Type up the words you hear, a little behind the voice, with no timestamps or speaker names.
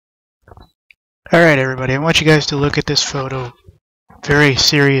Alright everybody, I want you guys to look at this photo very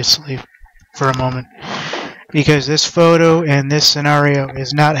seriously for a moment, because this photo and this scenario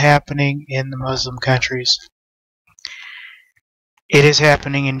is not happening in the Muslim countries. It is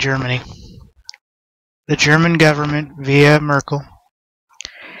happening in Germany. The German government, via Merkel,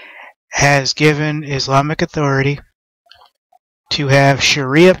 has given Islamic Authority to have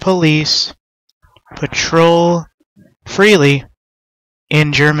Shariah Police patrol freely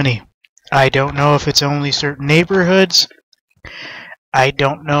in Germany. I don't know if it's only certain neighborhoods. I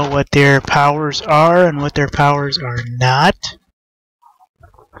don't know what their powers are and what their powers are not.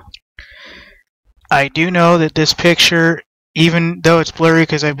 I do know that this picture, even though it's blurry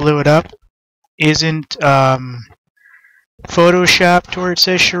because I blew it up, isn't photoshopped where it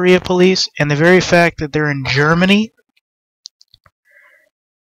says Shariah Police, and the very fact that they're in Germany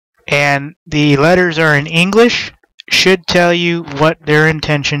and the letters are in English should tell you what their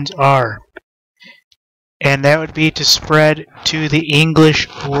intentions are. And that would be to spread to the English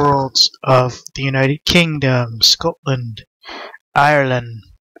worlds of the United Kingdom, Scotland, Ireland,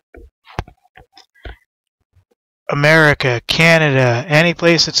 America, Canada, any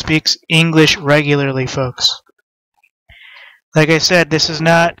place that speaks English regularly, folks. Like I said, this is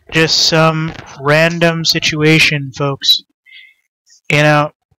not just some random situation, folks. You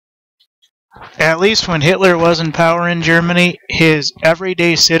know, at least when Hitler was in power in Germany, his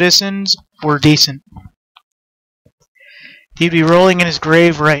everyday citizens were decent. He'd be rolling in his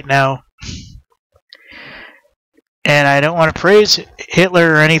grave right now. And I don't want to praise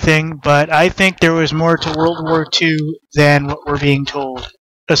Hitler or anything, but I think there was more to World War II than what we're being told,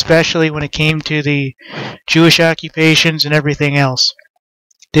 especially when it came to the Jewish occupations and everything else.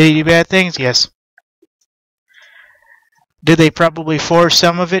 Did he do bad things? Yes. Did they probably force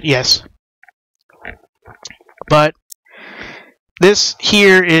some of it? Yes. But this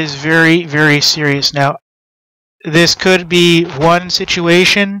here is very, very serious. Now, this could be one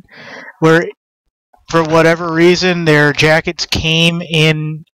situation where, for whatever reason, their jackets came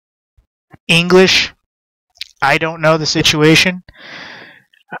in English. I don't know the situation.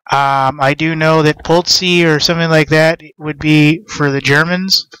 I do know that Polzi or something like that would be for the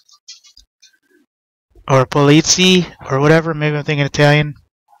Germans, or Polizzi, or whatever. Maybe I'm thinking Italian.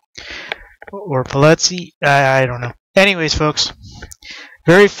 Or Palazzi, I don't know. Anyways, folks,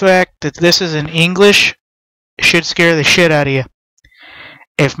 very fact that this is in English should scare the shit out of you.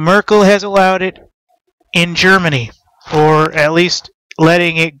 If Merkel has allowed it in Germany, or at least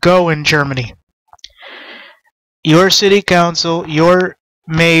letting it go in Germany, your city council, your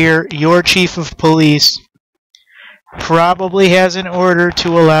mayor, your chief of police probably has an order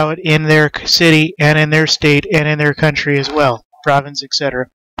to allow it in their city and in their state and in their country as well, province, etc.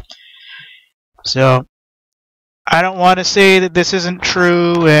 So, I don't want to say that this isn't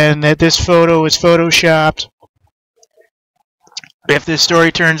true and that this photo is photoshopped. If this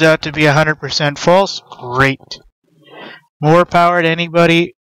story turns out to be 100% false, great. More power to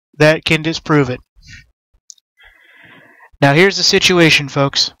anybody that can disprove it. Now here's the situation,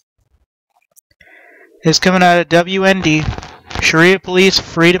 folks. It's coming out of WND. Shariah Police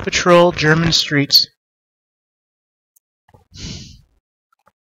free to patrol German streets.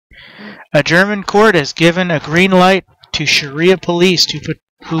 A German court has given a green light to Shariah Police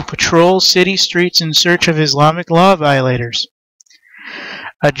who patrol city streets in search of Islamic law violators.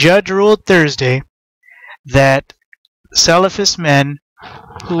 A judge ruled Thursday that Salafist men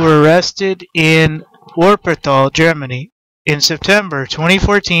who were arrested in Wuppertal, Germany, in September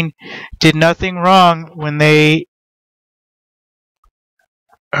 2014 did nothing wrong when they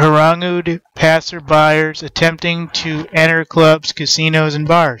harangued passerbyers attempting to enter clubs, casinos, and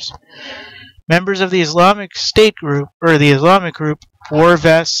bars. Members of the Islamic State group, or the Islamic group, wore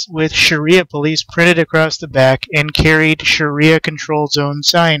vests with Shariah Police printed across the back and carried Sharia control zone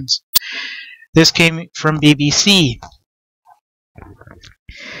signs. This came from BBC.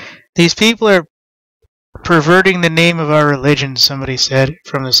 These people are perverting the name of our religion, somebody said,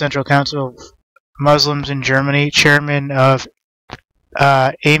 from the Central Council of Muslims in Germany, chairman of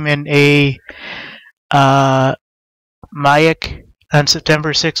Ayman A. Mayek on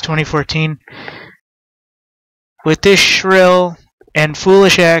September 6, 2014. With this shrill and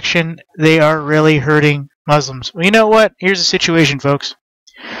foolish action, they are really hurting Muslims. Well, you know what? Here's the situation, folks.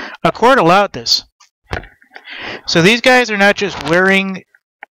 A court allowed this. So these guys are not just wearing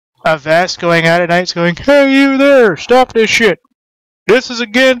a vest going out at night going, "Hey, you there, stop this shit. This is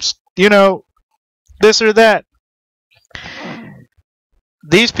against, you know, this or that."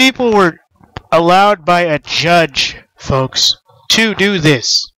 These people were allowed by a judge, folks, to do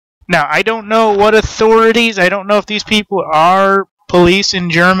this. Now, I don't know what authorities, I don't know if these people are police in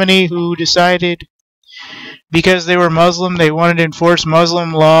Germany who decided because they were Muslim they wanted to enforce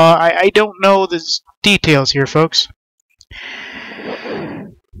Muslim law. I don't know the details here, folks.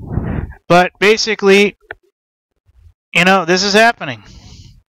 But basically, you know, this is happening.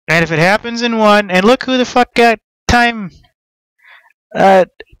 And if it happens in one, and look who the fuck got Time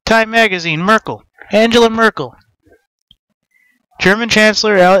magazine, Merkel. Angela Merkel. German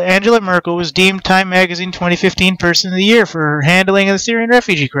Chancellor Angela Merkel was deemed Time magazine 2015 Person of the Year for her handling of the Syrian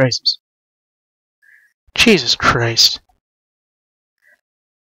refugee crisis. Jesus Christ.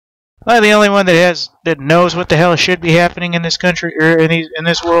 Am I the only one that knows what the hell should be happening in this country or in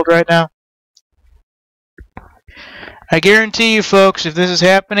this world right now? I guarantee you, folks, if this is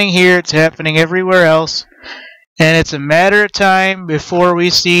happening here, it's happening everywhere else. And it's a matter of time before we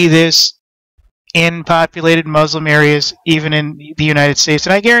see this in populated Muslim areas, even in the United States.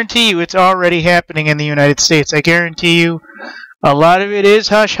 And I guarantee you it's already happening in the United States. I guarantee you a lot of it is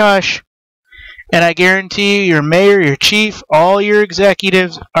hush-hush. And I guarantee you your mayor, your chief, all your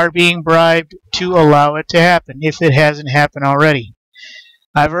executives are being bribed to allow it to happen, if it hasn't happened already.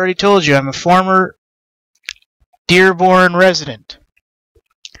 I've already told you, I'm a former Dearborn resident.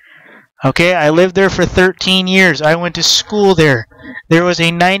 Okay, I lived there for 13 years. I went to school there. There was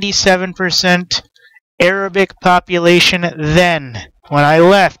a 97% Arabic population then. When I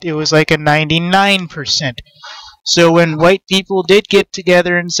left, it was like a 99%. So when white people did get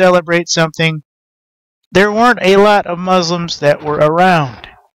together and celebrate something, there weren't a lot of Muslims that were around.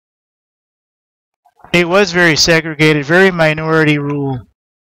 It was very segregated, very minority rule.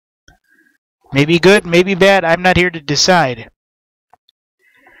 Maybe good, maybe bad, I'm not here to decide.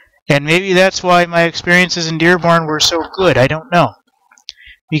 And maybe that's why my experiences in Dearborn were so good, I don't know.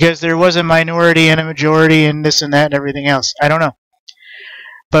 Because there was a minority and a majority and this and that and everything else. I don't know.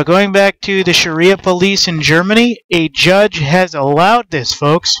 But going back to the Shariah Police in Germany, a judge has allowed this,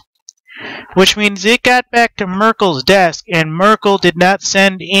 folks. Which means it got back to Merkel's desk, and Merkel did not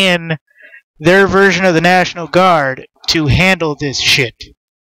send in their version of the National Guard to handle this shit.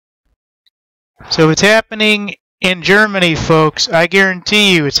 So it's happening in Germany, folks. I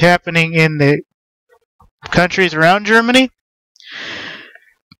guarantee you it's happening in the countries around Germany.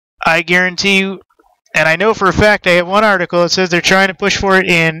 I guarantee you, and I know for a fact, I have one article that says they're trying to push for it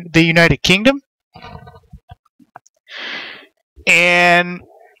in the United Kingdom. And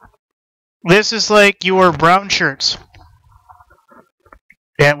this is like your brown shirts.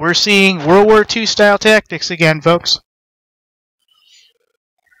 And we're seeing World War II style tactics again, folks.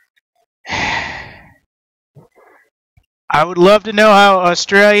 I would love to know how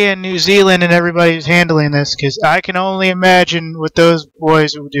Australia and New Zealand and everybody's handling this, because I can only imagine what those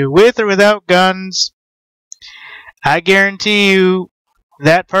boys will do, with or without guns. I guarantee you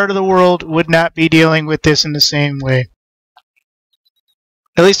that part of the world would not be dealing with this in the same way.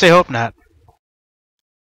 At least I hope not.